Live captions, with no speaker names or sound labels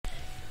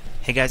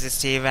Hey guys, it's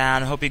Steve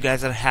and hope you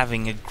guys are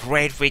having a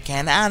great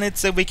weekend, and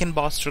it's a weekend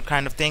buster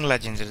kind of thing.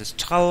 Legendary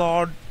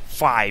Star-Lord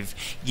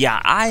 5.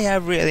 Yeah, I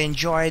have really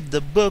enjoyed the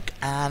book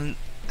and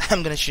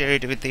I'm gonna share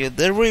it with you,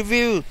 the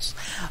reviews.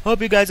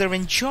 Hope you guys are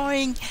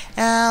enjoying,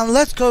 and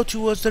let's go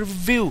towards the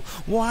review.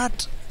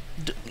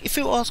 If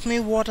you ask me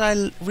what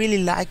I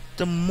really like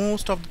the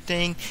most of the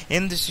thing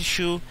in this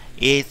issue,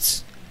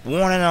 it's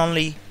one and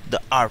only the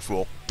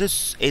artwork.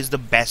 This is the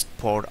best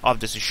part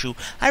of this issue.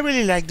 I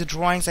really like the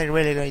drawings, I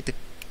really like the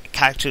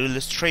character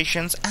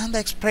illustrations and the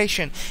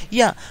expression.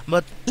 Yeah,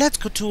 but let's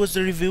go towards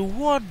the review.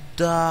 What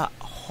the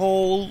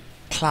whole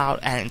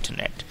cloud and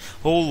internet,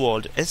 whole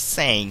world is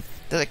saying.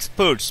 The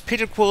experts,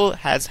 Peter Quill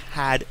has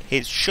had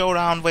his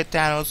showdown with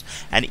Thanos,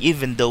 and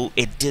even though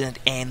it didn't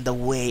end the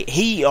way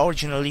he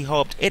originally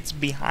hoped, it's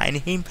behind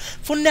him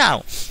for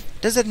now.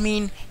 Does that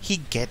mean he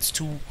gets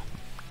to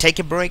take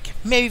a break,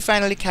 maybe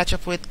finally catch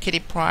up with Kitty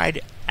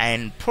Pryde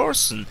in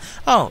person?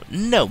 Oh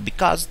no,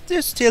 because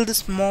there's still the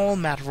small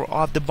matter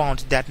of the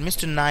bounty that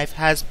Mr. Knife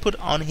has put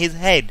on his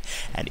head.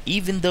 And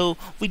even though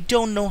we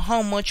don't know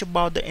how much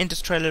about the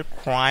interstellar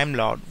crime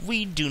lord,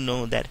 we do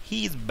know that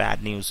he's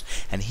bad news,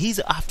 and he's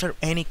after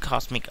any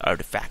cosmic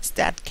artifacts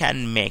that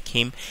can make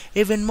him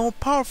even more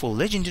powerful.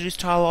 Legendary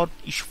Star-Lord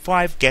issue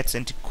 5 gets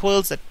into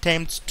Quill's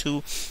attempts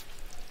to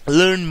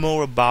learn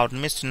more about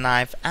Mr.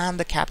 Knife and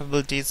the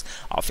capabilities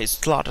of his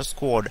Slaughter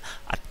Squad,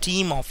 a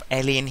team of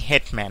alien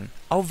hitmen.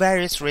 Our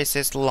various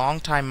races,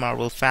 long-time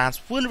Marvel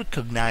fans will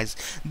recognize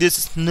this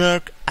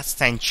Snark, a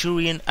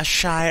Centurion, a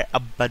Shire, a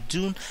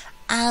Badoon,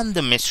 and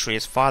the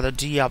mysterious Father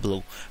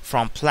Diablo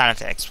from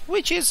Planet X,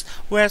 which is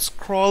where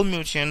Skrull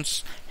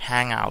mutants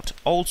hang out,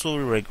 also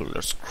irregular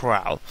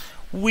Skrull.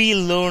 We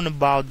learn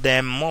about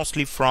them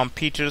mostly from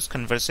Peter's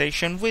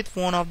conversation with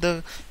one of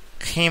the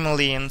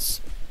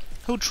chameleons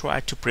who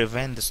tried to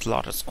prevent the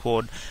Slaughter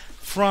Squad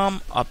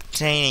from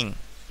obtaining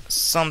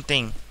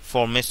something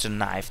for Mr.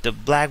 Knife, the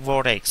Black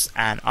Vortex,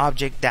 an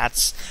object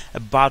that's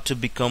about to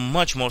become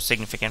much more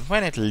significant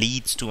when it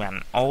leads to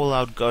an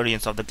all-out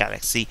Guardians of the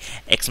Galaxy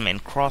X-Men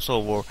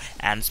crossover.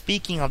 And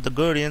speaking of the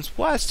Guardians,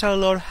 while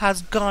Star-Lord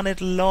has gone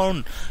it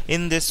alone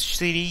in this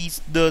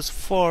series thus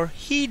far,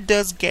 he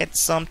does get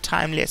some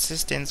timely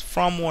assistance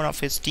from one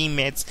of his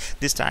teammates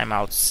this time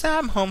out.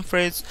 Sam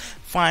Humphries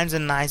finds a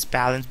nice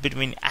balance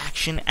between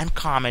action and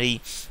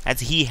comedy, as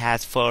he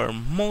has for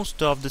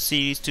most of the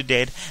series to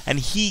date, and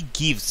he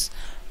gives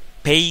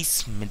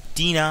Pace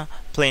Medina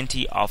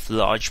plenty of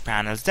large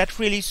panels that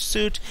really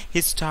suit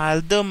his style.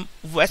 The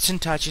western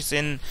touches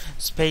in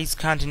space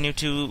continue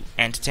to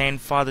entertain.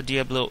 Father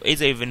Diablo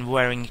is even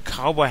wearing a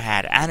cowboy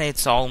hat, and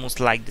it's almost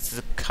like this is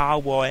a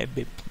cowboy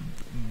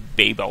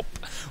bebop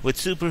with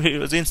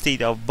superheroes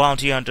instead of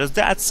bounty hunters.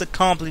 That's a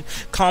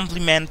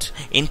compliment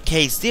in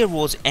case there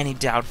was any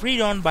doubt.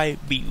 Read on, by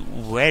be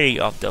wary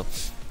of the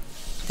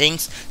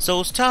things.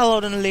 So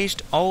Star-Lord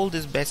Unleashed, all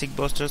these basic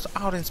busters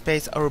out in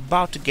space are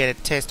about to get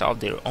a taste of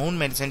their own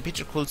medicine.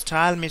 Peter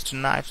Quill-style, Mr.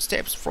 Knife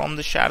steps from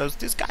the shadows.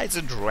 This guy's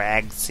a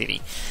drag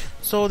city.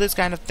 So this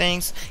kind of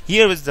things.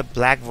 Here is the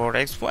Black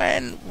Vortex.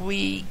 When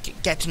we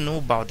get to know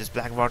about this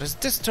Black Vortex,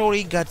 this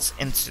story gets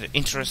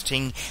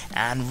interesting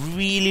and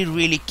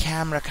really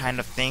camera kind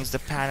of things. The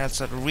panels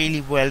are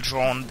really well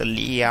drawn. The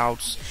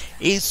layouts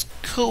is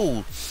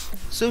cool.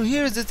 So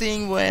here's the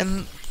thing,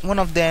 when one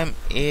of them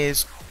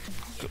is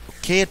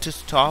care to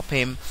stop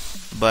him,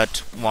 but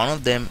one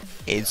of them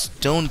is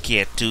don't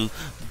care to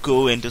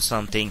go into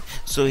something.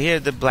 So here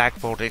the Black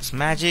Vortex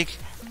magic,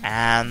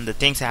 and the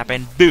things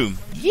happen. Boom!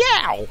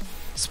 Yow!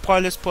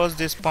 Spoilers past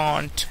this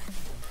point.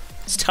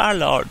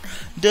 Star-Lord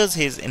does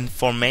his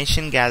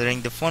information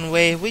gathering the fun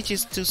way, which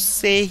is to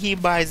say he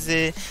buys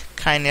a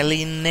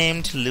alien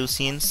named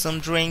Lucien some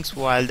drinks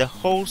while the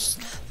host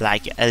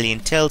like alien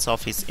tells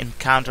of his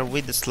encounter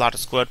with the Slaughter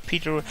Squad.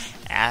 Peter,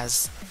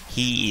 as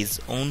he is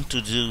owned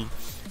to do,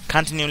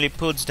 continually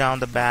puts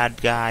down the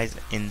bad guys,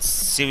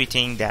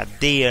 insinuating that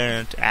they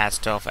aren't as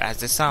tough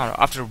as they sound.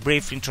 After a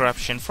brief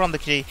interruption from the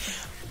kitty,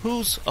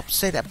 who's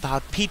upset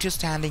about Peter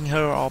standing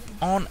her up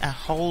on a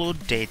hollow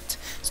date,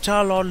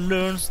 Star-Lord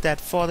learns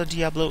that Father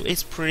Diablo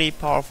is pretty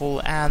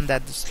powerful and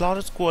that the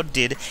Slaughter Squad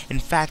did in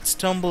fact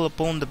stumble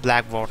upon the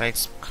Black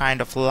Vortex, kind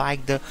of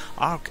like the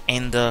Ark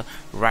in the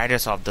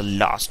Riders of the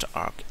Lost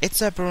Ark.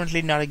 It's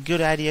apparently not a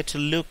good idea to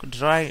look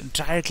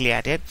directly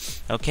at it.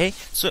 Okay,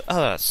 so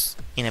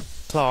in a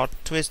plot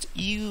twist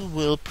you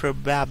will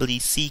probably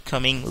see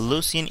coming,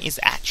 Lucien is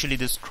actually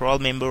the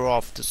Skrull member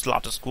of the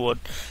Slaughter Squad.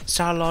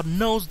 Star-Lord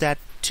knows that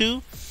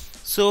too.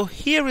 So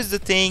here is the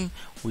thing,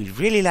 we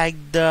really like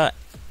the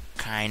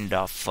kind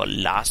of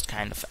last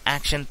kind of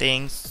action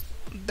things.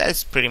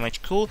 That's pretty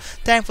much cool.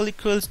 Thankfully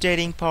Quill's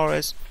dating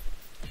powers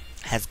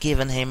has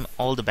given him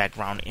all the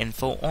background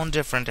info on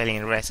different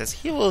alien races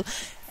he will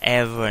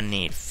ever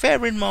need.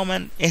 Favorite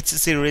moment? It's a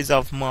series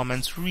of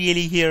moments.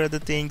 Really, here are the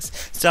things.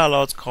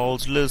 Star-Lord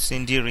calls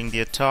Lucien during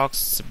their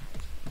talks.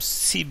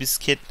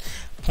 Seabiscuit,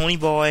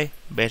 Ponyboy,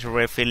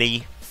 Better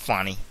Philly,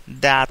 funny.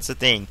 That's the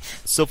thing.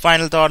 So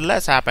final thought,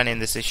 less happened in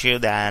this issue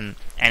than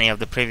any of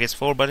the previous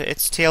 4, but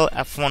it's still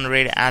a fun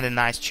read and a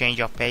nice change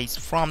of pace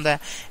from the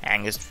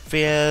Angst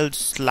Filled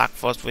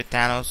slugfest with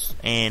Thanos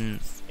in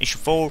issue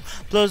 4.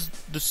 Plus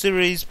the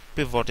series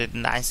pivoted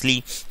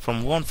nicely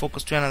from one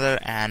focus to another,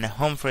 and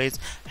Humphries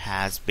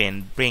has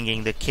been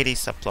bringing the Kitty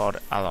subplot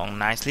along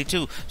nicely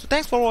too. So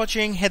thanks for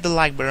watching. Hit the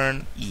like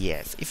button,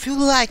 yes, if you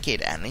like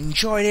it and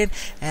enjoyed it,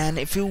 and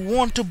if you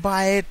want to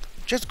buy it,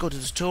 just go to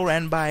the store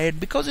and buy it,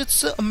 because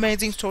it's an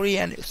amazing story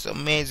and it's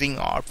amazing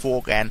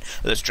artwork and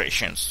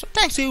illustrations. So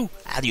thanks you,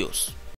 adios.